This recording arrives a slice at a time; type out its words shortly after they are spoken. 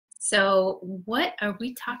So what are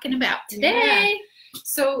we talking about today?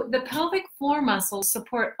 So the pelvic floor muscles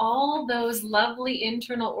support all those lovely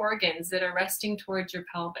internal organs that are resting towards your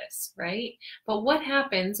pelvis, right? But what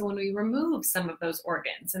happens when we remove some of those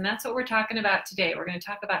organs? And that's what we're talking about today. We're going to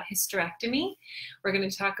talk about hysterectomy. We're going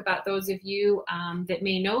to talk about those of you that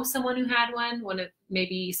may know someone who had one.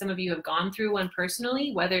 Maybe some of you have gone through one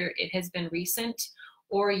personally, whether it has been recent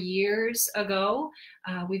or years ago.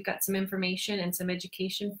 We've got some information and some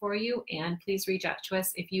education for you, and please reach out to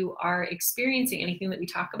us if you are experiencing anything that we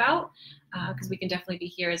talk about, because we can definitely be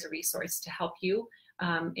here as a resource to help you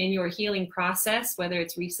in your healing process, whether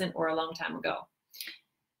it's recent or a long time ago.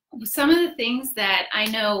 Some of the things that I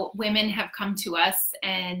know women have come to us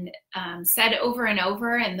and said over and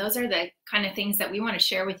over, and those are the kind of things that we want to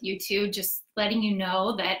share with you too, just letting you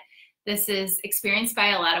know that this is experienced by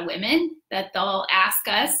a lot of women, that they'll ask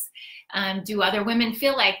us, do other women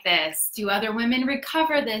feel like this? Do other women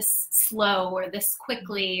recover this slow or this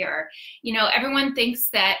quickly? Or, you know, everyone thinks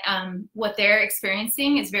that what they're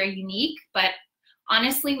experiencing is very unique, but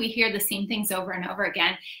honestly, we hear the same things over and over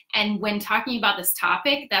again. And when talking about this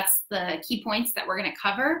topic, that's the key points that we're going to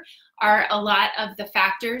cover, are a lot of the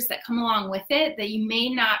factors that come along with it that you may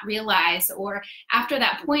not realize, or after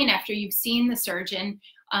that point, after you've seen the surgeon,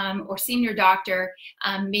 or seen your doctor,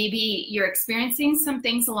 maybe you're experiencing some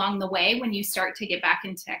things along the way when you start to get back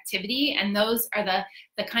into activity. And those are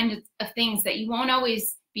the kind of things that you won't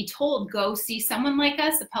always be told, go see someone like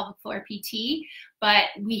us, a pelvic floor PT, but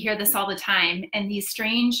we hear this all the time. And these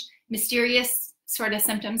strange, mysterious sort of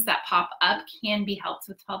symptoms that pop up can be helped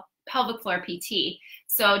with pelvic floor PT.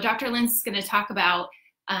 So Dr. Linz is going to talk about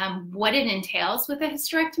what it entails with a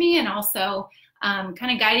hysterectomy, and also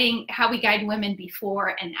kind of guiding how we guide women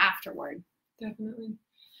before and afterward. Definitely.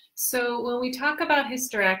 So when we talk about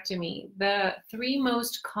hysterectomy, the three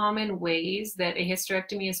most common ways that a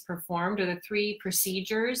hysterectomy is performed, or the three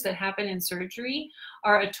procedures that happen in surgery,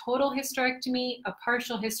 are a total hysterectomy, a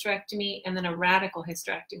partial hysterectomy, and then a radical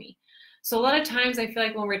hysterectomy. So a lot of times I feel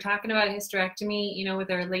like when we're talking about a hysterectomy, you know,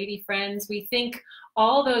 with our lady friends, we think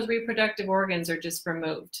all those reproductive organs are just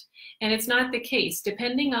removed. And it's not the case.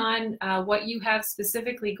 Depending on what you have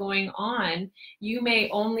specifically going on, you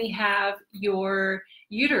may only have your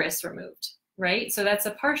uterus removed, right? So that's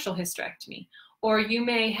a partial hysterectomy. Or you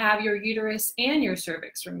may have your uterus and your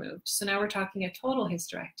cervix removed. So now we're talking a total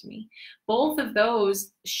hysterectomy. Both of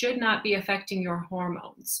those should not be affecting your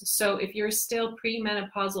hormones. So if you're still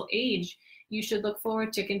premenopausal age, you should look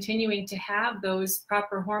forward to continuing to have those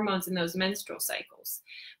proper hormones in those menstrual cycles.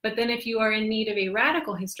 But then if you are in need of a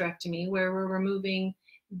radical hysterectomy, where we're removing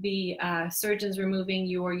surgeons removing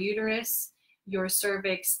your uterus, your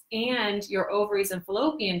cervix, and your ovaries and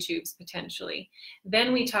fallopian tubes potentially,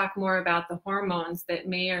 then we talk more about the hormones that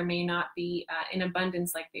may or may not be in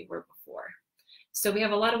abundance like they were before. So we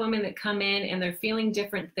have a lot of women that come in and they're feeling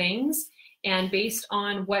different things, and based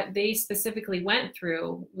on what they specifically went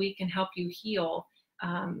through, we can help you heal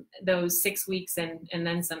those 6 weeks and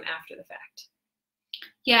then some after the fact.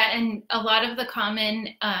 Yeah, and a lot of the common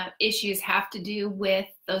issues have to do with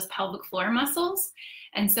those pelvic floor muscles.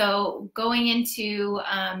 And so going into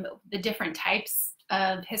the different types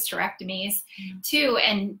of hysterectomies too,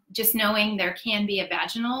 and just knowing there can be a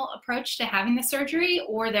vaginal approach to having the surgery,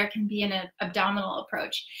 or there can be an abdominal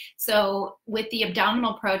approach. So with the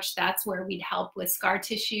abdominal approach, that's where we'd help with scar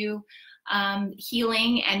tissue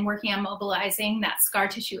healing and working on mobilizing that scar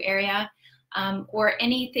tissue area, or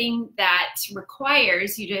anything that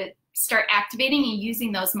requires you to start activating and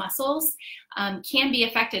using those muscles can be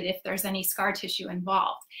affected if there's any scar tissue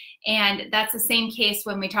involved. And that's the same case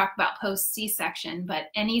when we talk about post C-section, but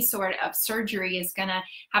any sort of surgery is going to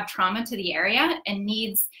have trauma to the area and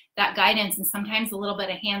needs that guidance and sometimes a little bit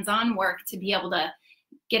of hands-on work to be able to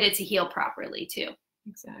get it to heal properly too.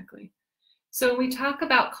 Exactly. So when we talk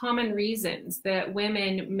about common reasons that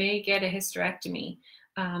women may get a hysterectomy,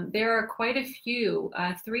 there are quite a few,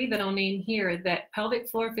 three that I'll name here, that pelvic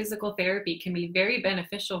floor physical therapy can be very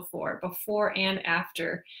beneficial for before and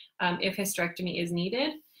after if hysterectomy is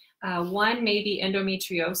needed. One may be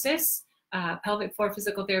endometriosis. Pelvic floor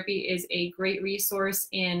physical therapy is a great resource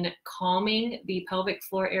in calming the pelvic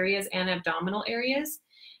floor areas and abdominal areas.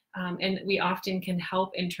 And we often can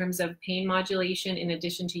help in terms of pain modulation, in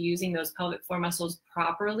addition to using those pelvic floor muscles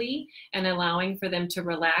properly and allowing for them to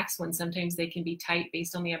relax when sometimes they can be tight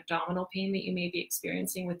based on the abdominal pain that you may be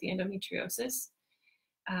experiencing with the endometriosis.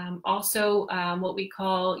 Also, what we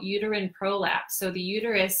call uterine prolapse. So the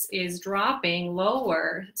uterus is dropping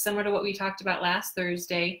lower, similar to what we talked about last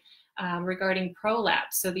Thursday regarding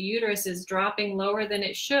prolapse. So the uterus is dropping lower than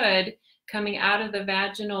it should, coming out of the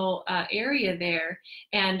vaginal area there.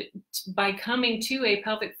 And by coming to a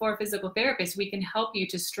pelvic floor physical therapist, we can help you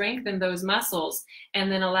to strengthen those muscles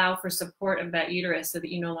and then allow for support of that uterus so that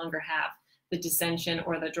you no longer have the descension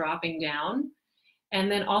or the dropping down. And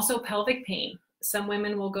then also pelvic pain. Some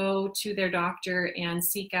women will go to their doctor and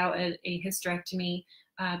seek out a hysterectomy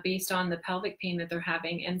based on the pelvic pain that they're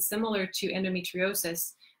having. And similar to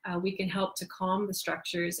endometriosis, we can help to calm the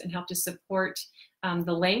structures and help to support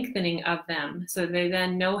the lengthening of them so they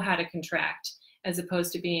then know how to contract, as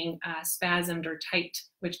opposed to being spasmed or tight,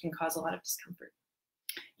 which can cause a lot of discomfort.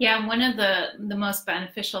 Yeah, one of the most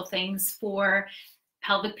beneficial things for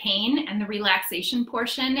pelvic pain and the relaxation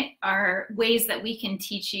portion are ways that we can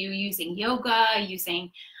teach you using yoga,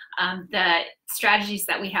 using the strategies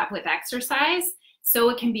that we have with exercise, so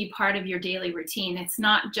it can be part of your daily routine. It's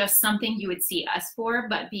not just something you would see us for,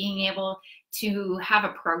 but being able to have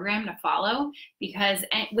a program to follow, because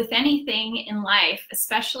with anything in life,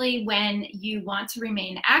 especially when you want to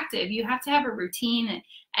remain active, you have to have a routine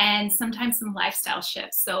and sometimes some lifestyle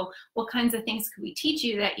shifts. So what kinds of things could we teach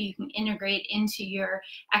you that you can integrate into your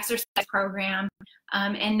exercise program,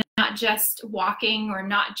 and not just walking or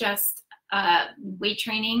not just weight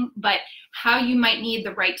training, but how you might need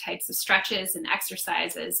the right types of stretches and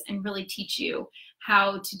exercises, and really teach you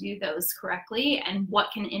how to do those correctly and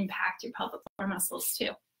what can impact your pelvic floor muscles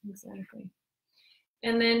too. Exactly.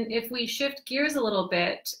 And then if we shift gears a little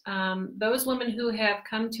bit, those women who have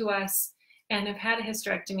come to us and have had a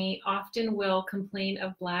hysterectomy often will complain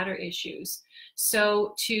of bladder issues.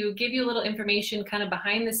 So to give you a little information kind of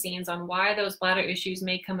behind the scenes on why those bladder issues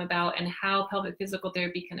may come about and how pelvic physical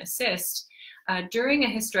therapy can assist, during a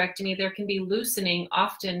hysterectomy, there can be loosening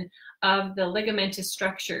often of the ligamentous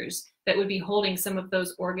structures that would be holding some of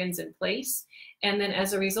those organs in place. And then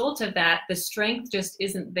as a result of that, the strength just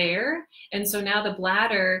isn't there. And so now the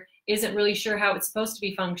bladder isn't really sure how it's supposed to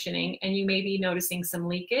be functioning, and you may be noticing some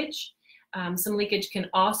leakage. Some leakage can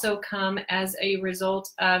also come as a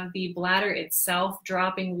result of the bladder itself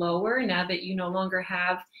dropping lower now that you no longer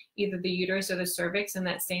have either the uterus or the cervix in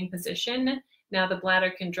that same position. Now the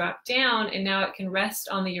bladder can drop down, and now it can rest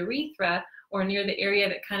on the urethra or near the area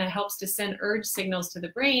that kind of helps to send urge signals to the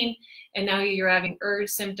brain. And now you're having urge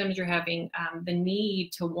symptoms, you're having the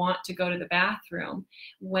need to want to go to the bathroom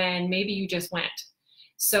when maybe you just went.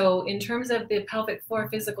 So in terms of the pelvic floor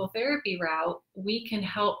physical therapy route, we can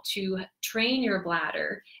help to train your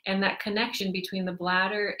bladder and that connection between the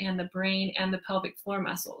bladder and the brain and the pelvic floor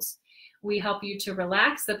muscles. We help you to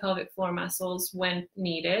relax the pelvic floor muscles when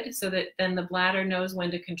needed, so that then the bladder knows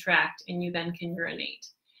when to contract and you then can urinate.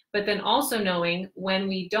 But then also knowing when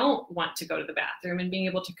we don't want to go to the bathroom and being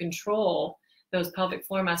able to control those pelvic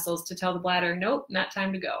floor muscles to tell the bladder, nope, not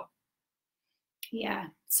time to go. Yeah,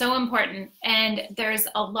 so important. And there's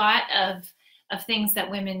a lot of things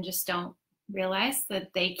that women just don't realize that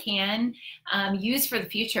they can use for the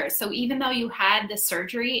future. So even though you had the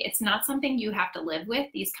surgery, it's not something you have to live with,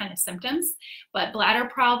 these kind of symptoms, but bladder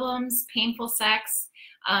problems, painful sex,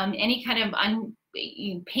 any kind of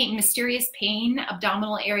mysterious pain,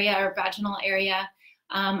 abdominal area or vaginal area,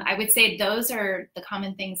 I would say those are the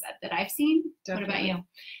common things that I've seen. Definitely. What about you?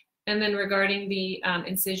 And then regarding the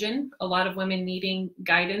incision, a lot of women needing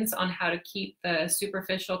guidance on how to keep the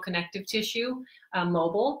superficial connective tissue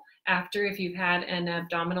mobile after, if you've had an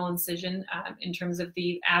abdominal incision, in terms of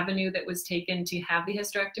the avenue that was taken to have the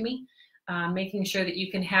hysterectomy, making sure that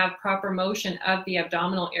you can have proper motion of the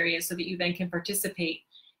abdominal area so that you then can participate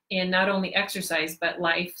in not only exercise, but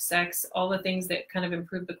life, sex, all the things that kind of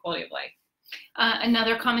improve the quality of life.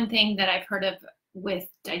 Another common thing that I've heard of with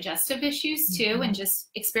digestive issues too, and just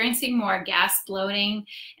experiencing more gas, bloating,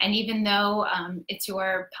 and even though it's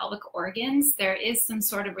your pelvic organs, there is some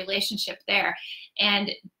sort of relationship there.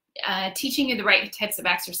 And teaching you the right types of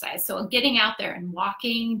exercise. So getting out there and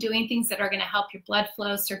walking, doing things that are going to help your blood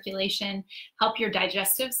flow, circulation, help your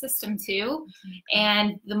digestive system too.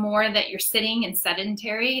 And the more that you're sitting and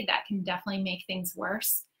sedentary, that can definitely make things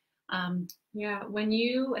worse. Yeah, when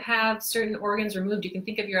you have certain organs removed, you can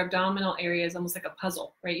think of your abdominal area as almost like a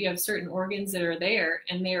puzzle, right? You have certain organs that are there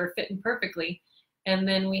and they are fitting perfectly. And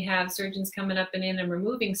then we have surgeons coming up and in and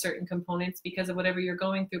removing certain components because of whatever you're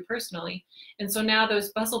going through personally. And so now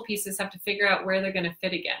those puzzle pieces have to figure out where they're going to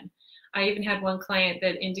fit again. I even had one client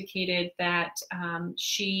that indicated that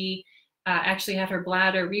she actually had her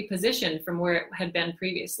bladder repositioned from where it had been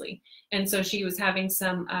previously. And so she was having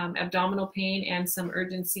some abdominal pain and some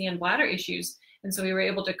urgency and bladder issues. And so we were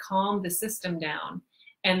able to calm the system down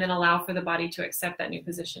and then allow for the body to accept that new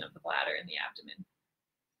position of the bladder in the abdomen.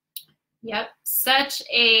 Yep, such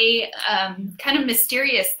a kind of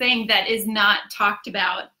mysterious thing that is not talked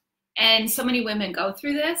about And so many women go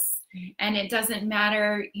through this, and it doesn't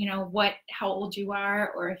matter, you know, how old you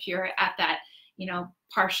are, or if you're at that, you know,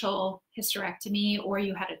 partial hysterectomy, or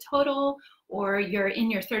you had a total, or you're in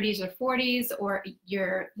your 30s or 40s, or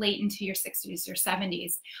you're late into your 60s or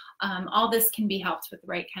 70s. All this can be helped with the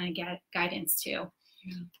right kind of guidance too.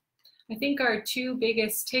 Yeah. I think our two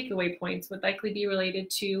biggest takeaway points would likely be related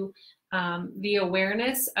to the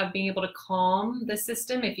awareness of being able to calm the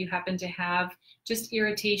system if you happen to have just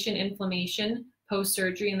irritation, inflammation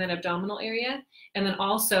post-surgery in that abdominal area, and then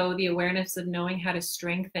also the awareness of knowing how to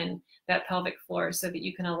strengthen that pelvic floor so that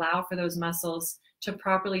you can allow for those muscles to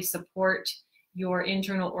properly support your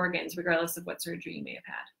internal organs regardless of what surgery you may have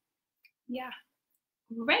had. Yeah.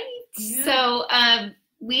 Great. Yeah. So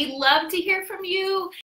we love to hear from you.